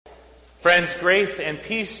Friends, grace and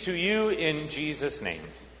peace to you in Jesus' name.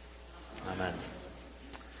 Amen.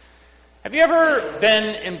 Have you ever been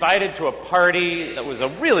invited to a party that was a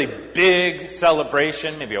really big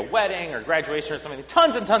celebration, maybe a wedding or graduation or something,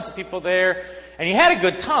 tons and tons of people there, and you had a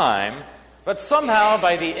good time, but somehow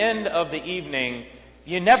by the end of the evening,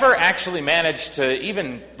 you never actually managed to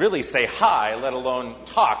even really say hi, let alone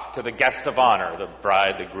talk to the guest of honor, the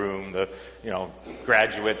bride, the groom, the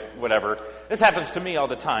graduate, whatever. This happens to me all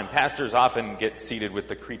the time. Pastors often get seated with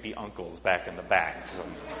the creepy uncles back in the back. So.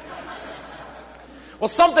 Well,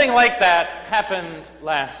 something like that happened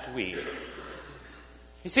last week.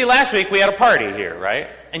 You see, last week we had a party here, right?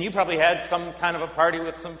 And you probably had some kind of a party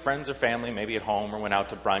with some friends or family, maybe at home, or went out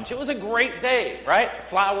to brunch. It was a great day, right?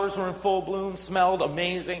 Flowers were in full bloom, smelled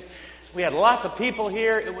amazing. We had lots of people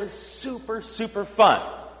here. It was super, super fun.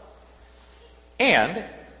 And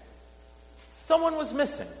someone was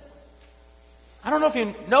missing. I don't know if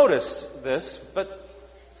you noticed this, but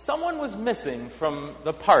someone was missing from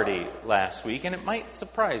the party last week, and it might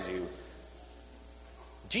surprise you.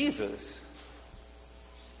 Jesus.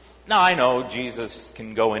 Now, I know Jesus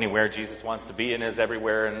can go anywhere Jesus wants to be and is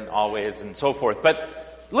everywhere and always and so forth.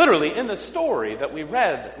 But literally, in the story that we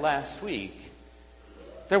read last week,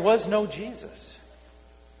 there was no Jesus.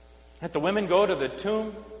 Yet the women go to the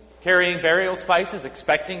tomb carrying burial spices,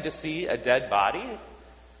 expecting to see a dead body.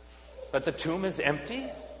 But the tomb is empty.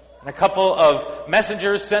 And a couple of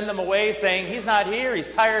messengers send them away saying, he's not here, he's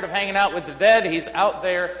tired of hanging out with the dead, he's out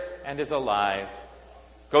there and is alive.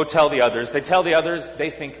 Go tell the others. They tell the others, they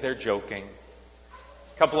think they're joking.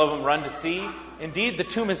 A couple of them run to see. Indeed, the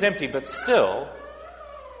tomb is empty, but still,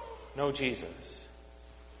 no Jesus.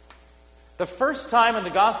 The first time in the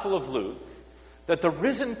Gospel of Luke that the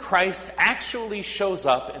risen Christ actually shows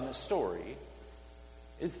up in the story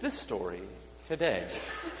is this story today.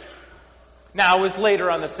 Now, it was later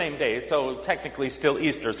on the same day, so technically still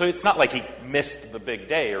Easter, so it's not like he missed the big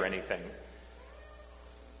day or anything.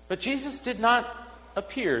 But Jesus did not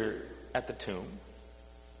appear at the tomb.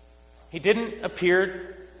 He didn't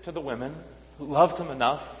appear to the women who loved him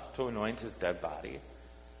enough to anoint his dead body.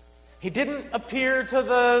 He didn't appear to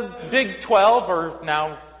the big 12, or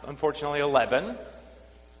now, unfortunately, 11.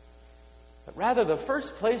 But rather, the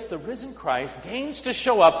first place the risen Christ deigns to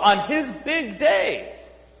show up on his big day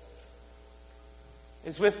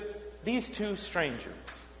is with these two strangers.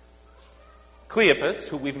 Cleopas,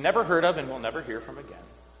 who we've never heard of and will never hear from again,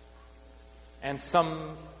 and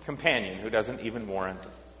some companion who doesn't even warrant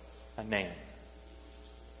a name.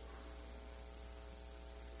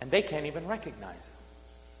 And they can't even recognize him.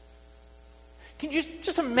 Can you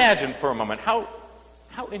just imagine for a moment how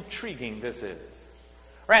intriguing this is?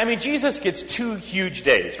 Right? I mean, Jesus gets 2 huge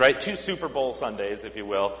days, right? 2 Super Bowl Sundays, if you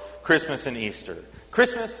will, Christmas and Easter.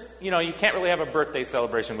 Christmas, you can't really have a birthday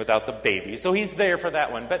celebration without the baby, so he's there for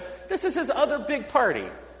that one. But this is his other big party,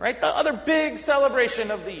 right? The other big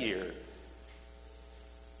celebration of the year.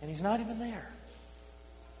 And he's not even there.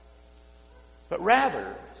 But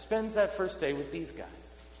rather spends that first day with these guys,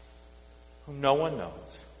 whom no one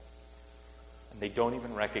knows, and they don't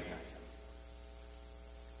even recognize him.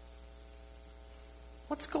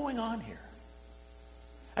 What's going on here?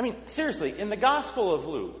 I mean, seriously, in the Gospel of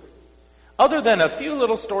Luke, other than a few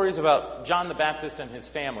little stories about John the Baptist and his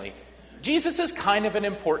family, Jesus is kind of an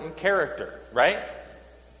important character, right?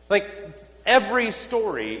 Like, every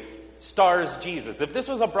story stars Jesus. If this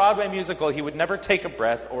was a Broadway musical, he would never take a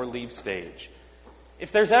breath or leave stage.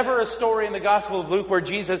 If there's ever a story in the Gospel of Luke where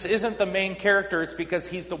Jesus isn't the main character, it's because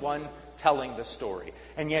he's the one telling the story.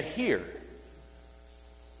 And yet here,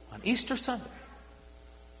 on Easter Sunday,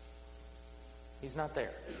 he's not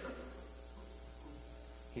there.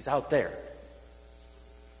 He's out there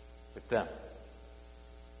with them.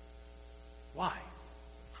 Why?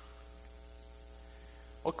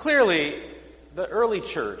 Well, clearly, the early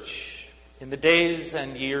church, in the days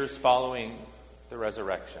and years following the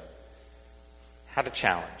resurrection, had a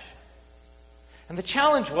challenge. And the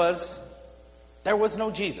challenge was, there was no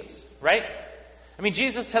Jesus, right? I mean,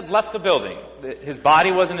 Jesus had left the building. His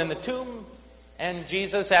body wasn't in the tomb, and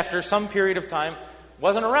Jesus, after some period of time,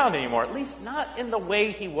 wasn't around anymore, at least not in the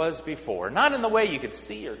way he was before. Not in the way you could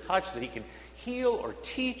see or touch, that he could heal or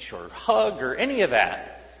teach or hug or any of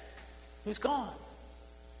that. He was gone.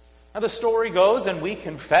 Now the story goes, and we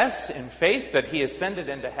confess in faith that he ascended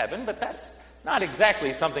into heaven, but that's not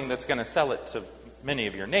exactly something that's going to sell it to many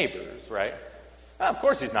of your neighbors, right? Of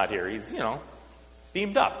course he's not here. He's,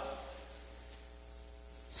 beamed up.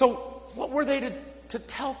 So what were they to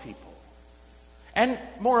tell people? And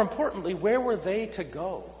more importantly, where were they to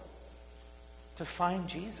go to find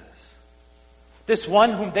Jesus? This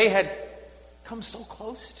one whom they had come so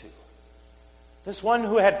close to, This one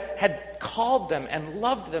who had called them and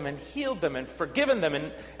loved them and healed them and forgiven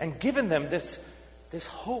them and given them this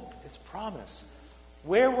hope, this promise.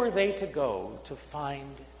 Where were they to go to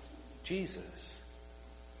find Jesus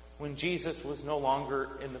when Jesus was no longer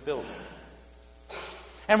in the building?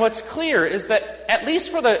 And what's clear is that, at least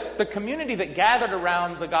for the community that gathered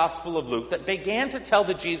around the Gospel of Luke, that began to tell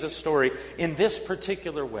the Jesus story in this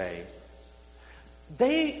particular way,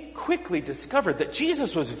 they quickly discovered that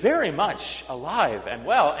Jesus was very much alive and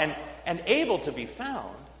well and able to be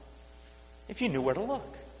found if you knew where to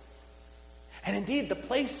look. And indeed, the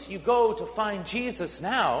place you go to find Jesus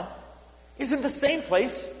now isn't the same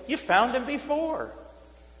place you found him before.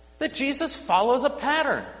 That Jesus follows a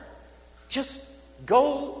pattern. Just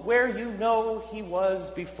go where you know he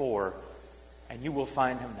was before, and you will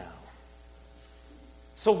find him now.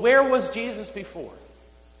 So where was Jesus before?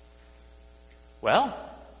 Well,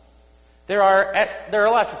 there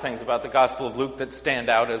are lots of things about the Gospel of Luke that stand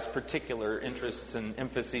out as particular interests and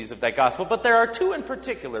emphases of that Gospel, but there are two in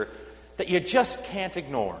particular that you just can't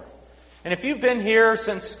ignore. And if you've been here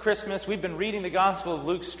since Christmas, we've been reading the Gospel of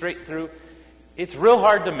Luke straight through, it's real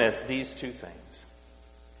hard to miss these two things.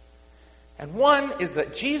 And one is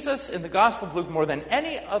that Jesus in the Gospel of Luke, more than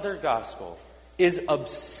any other Gospel, is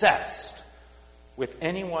obsessed with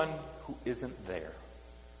anyone who isn't there.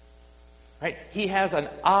 Right? He has an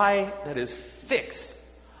eye that is fixed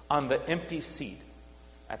on the empty seat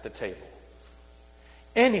at the table.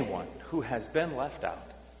 Anyone who has been left out,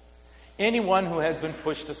 anyone who has been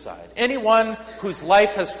pushed aside, anyone whose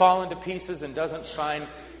life has fallen to pieces and doesn't find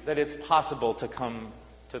that it's possible to come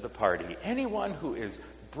to the party, anyone who is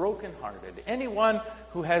brokenhearted, anyone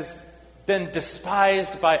who has been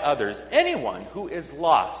despised by others, anyone who is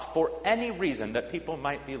lost for any reason that people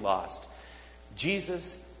might be lost,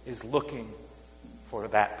 Jesus is looking for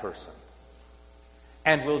that person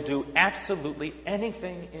and will do absolutely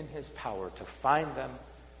anything in his power to find them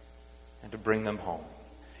and to bring them home.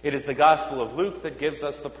 It is the Gospel of Luke that gives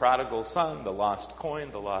us the prodigal son, the lost coin,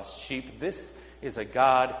 the lost sheep. This is a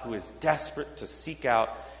God who is desperate to seek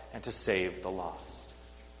out and to save the lost.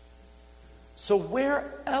 So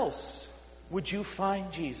where else would you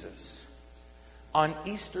find Jesus on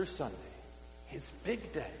Easter Sunday, his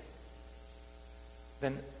big day,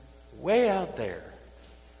 than way out there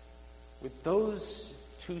with those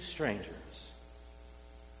two strangers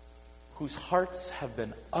whose hearts have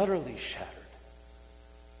been utterly shattered,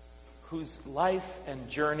 whose life and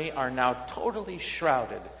journey are now totally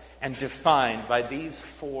shrouded and defined by these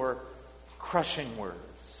four crushing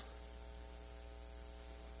words.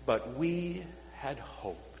 But we had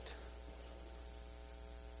hoped.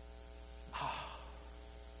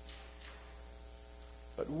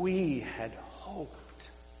 But we had hoped.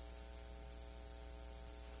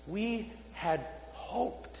 We had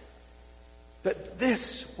hoped that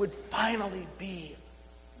this would finally be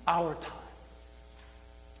our time.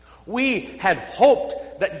 We had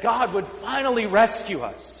hoped that God would finally rescue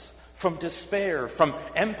us from despair, from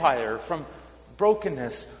empire, from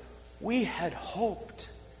brokenness. We had hoped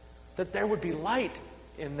that there would be light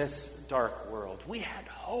in this dark world. We had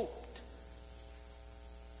hoped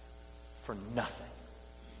for nothing.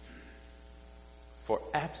 For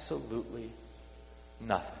absolutely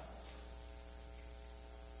nothing.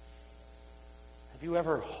 Have you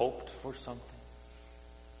ever hoped for something?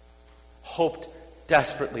 Hoped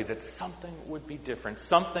desperately that something would be different,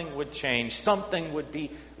 something would change, something would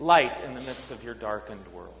be light in the midst of your darkened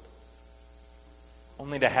world,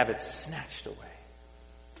 only to have it snatched away.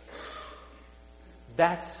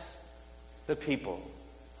 That's the people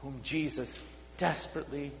whom Jesus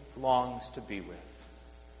desperately longs to be with,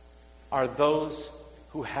 are those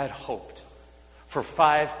who had hoped for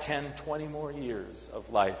 5, 10, 20 more years of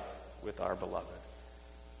life with our beloved.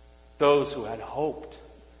 Those who had hoped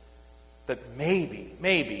that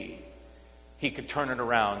maybe he could turn it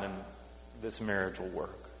around and this marriage will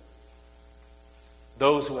work.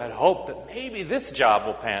 Those who had hoped that maybe this job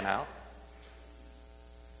will pan out.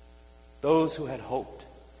 Those who had hoped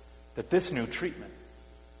that this new treatment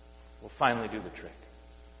will finally do the trick.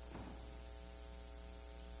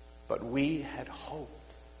 But we had hoped.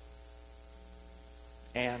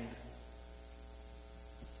 And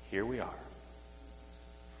here we are,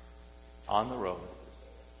 on the road,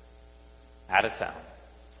 out of town.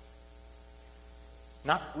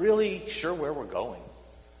 Not really sure where we're going,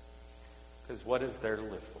 because what is there to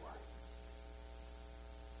live for?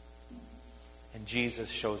 And Jesus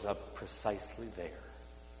shows up precisely there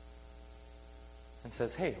and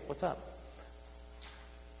says, "Hey, what's up?"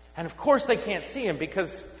 And of course they can't see him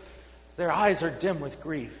because their eyes are dim with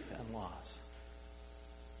grief and loss.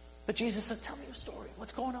 But Jesus says, "Tell me your story.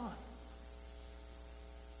 What's going on?"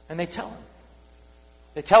 And they tell him.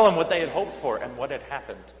 They tell him what they had hoped for and what had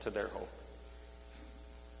happened to their hope.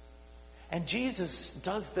 And Jesus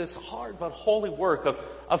does this hard but holy work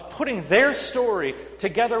of putting their story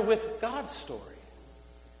together with God's story.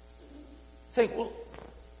 Saying, well,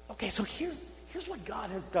 okay, so here's what God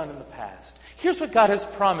has done in the past. Here's what God has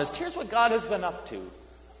promised. Here's what God has been up to.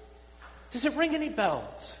 Does it ring any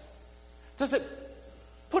bells? Does it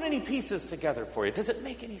put any pieces together for you? Does it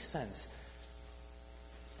make any sense?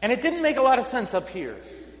 And it didn't make a lot of sense up here.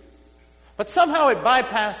 But somehow it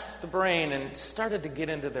bypassed the brain and started to get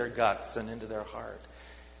into their guts and into their heart.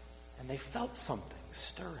 And they felt something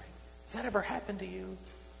stirring. Has that ever happened to you?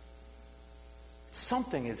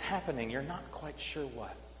 Something is happening. You're not quite sure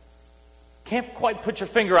what. Can't quite put your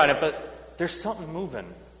finger on it, but there's something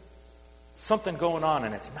moving. Something going on,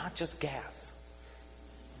 and it's not just gas.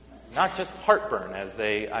 Not just heartburn, as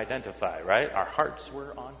they identify, right? Our hearts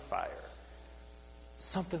were on fire.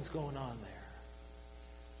 Something's going on there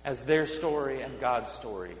as their story and God's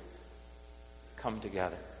story come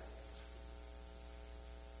together.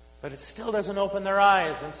 But it still doesn't open their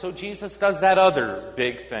eyes, and so Jesus does that other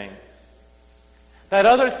big thing. That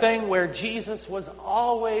other thing where Jesus was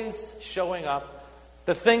always showing up.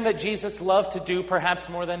 The thing that Jesus loved to do perhaps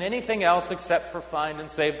more than anything else except for find and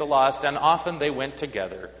save the lost, and often they went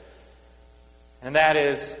together. And that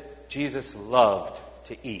is, Jesus loved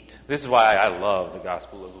to eat. This is why I love the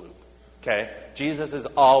Gospel of Luke. Okay? Jesus is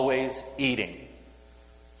always eating.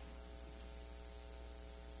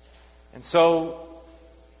 And so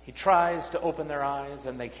he tries to open their eyes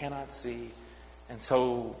and they cannot see. And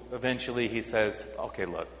so eventually he says, okay,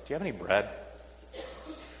 look, do you have any bread?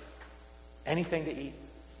 Anything to eat?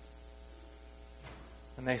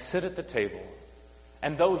 And they sit at the table.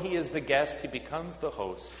 And though he is the guest, he becomes the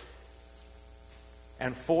host.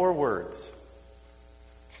 And four words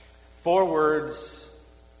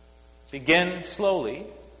begin slowly,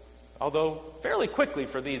 although fairly quickly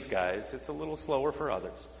for these guys. It's a little slower for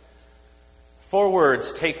others. 4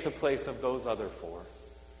 words take the place of those other 4.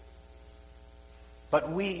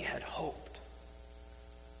 But we had hoped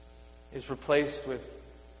is replaced with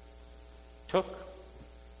took,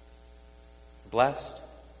 blessed,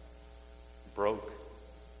 broke,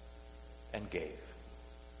 and gave.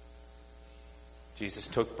 Jesus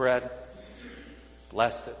took bread,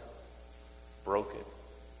 blessed it, broke it,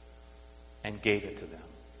 and gave it to them.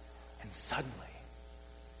 And suddenly,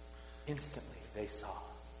 instantly, they saw.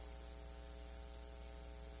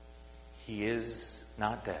 He is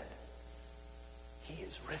not dead. He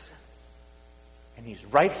is risen. And he's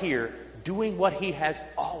right here doing what he has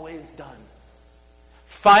always done.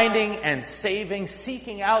 Finding and saving,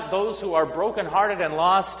 seeking out those who are brokenhearted and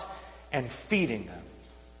lost, and feeding them.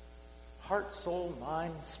 Heart, soul,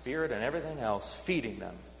 mind, spirit, and everything else, feeding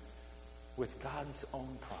them with God's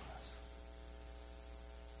own promise.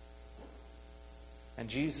 And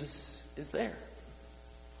Jesus is there.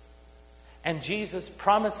 And Jesus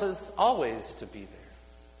promises always to be there.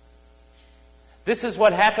 This is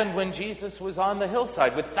what happened when Jesus was on the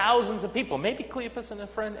hillside with thousands of people. Maybe Cleopas and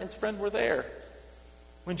his friend were there.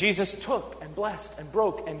 When Jesus took and blessed and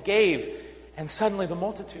broke and gave, and suddenly the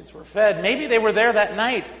multitudes were fed. Maybe they were there that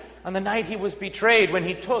night, on the night he was betrayed, when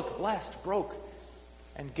he took, blessed, broke,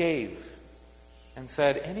 and gave, and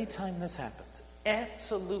said, anytime this happens,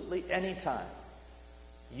 absolutely anytime,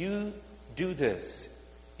 you do this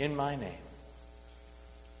in my name,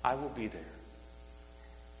 I will be there.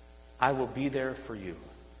 I will be there for you.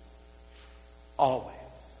 Always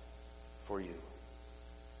for you.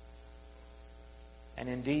 And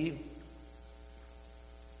indeed,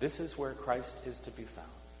 this is where Christ is to be found.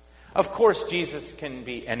 Of course, Jesus can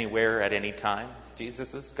be anywhere at any time.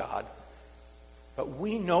 Jesus is God. But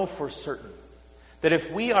we know for certain that if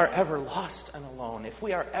we are ever lost and alone, if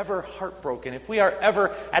we are ever heartbroken, if we are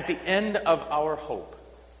ever at the end of our hope,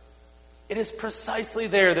 it is precisely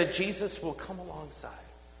there that Jesus will come alongside.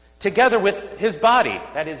 Together with his body,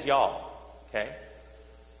 that is y'all. Okay?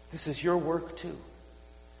 This is your work too.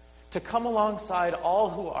 To come alongside all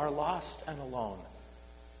who are lost and alone.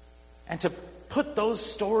 And to put those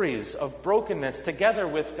stories of brokenness together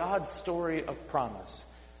with God's story of promise.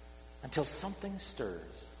 Until something stirs.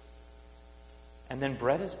 And then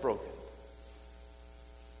bread is broken.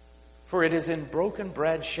 For it is in broken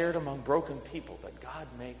bread shared among broken people that God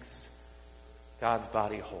makes God's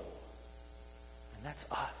body whole. And that's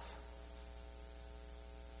us.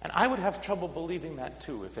 And I would have trouble believing that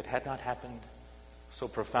too if it had not happened so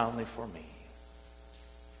profoundly for me.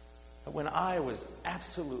 But when I was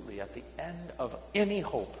absolutely at the end of any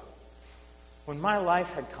hope, when my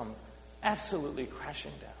life had come absolutely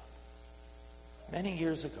crashing down, many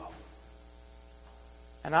years ago,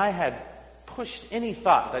 And I had pushed any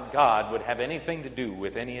thought that God would have anything to do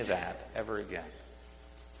with any of that ever again.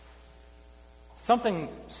 Something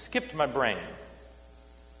skipped my brain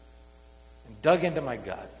and dug into my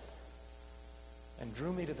gut and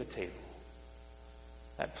drew me to the table.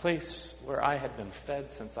 That place where I had been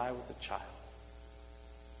fed since I was a child.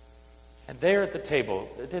 And there at the table,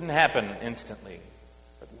 it didn't happen instantly,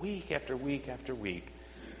 but week after week after week,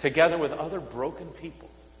 together with other broken people,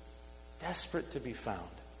 desperate to be found,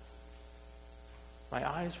 my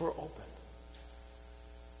eyes were opened.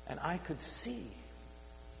 And I could see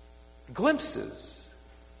glimpses,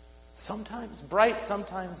 sometimes bright,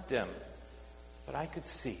 sometimes dim, but I could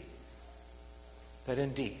see that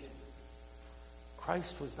indeed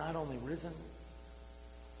Christ was not only risen,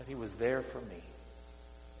 but he was there for me.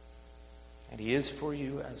 And he is for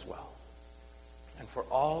you as well. And for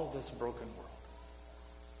all this broken world.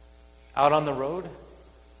 Out on the road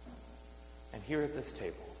and here at this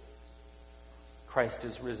table, Christ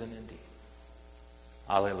is risen indeed.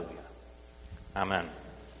 Alleluia. Amen.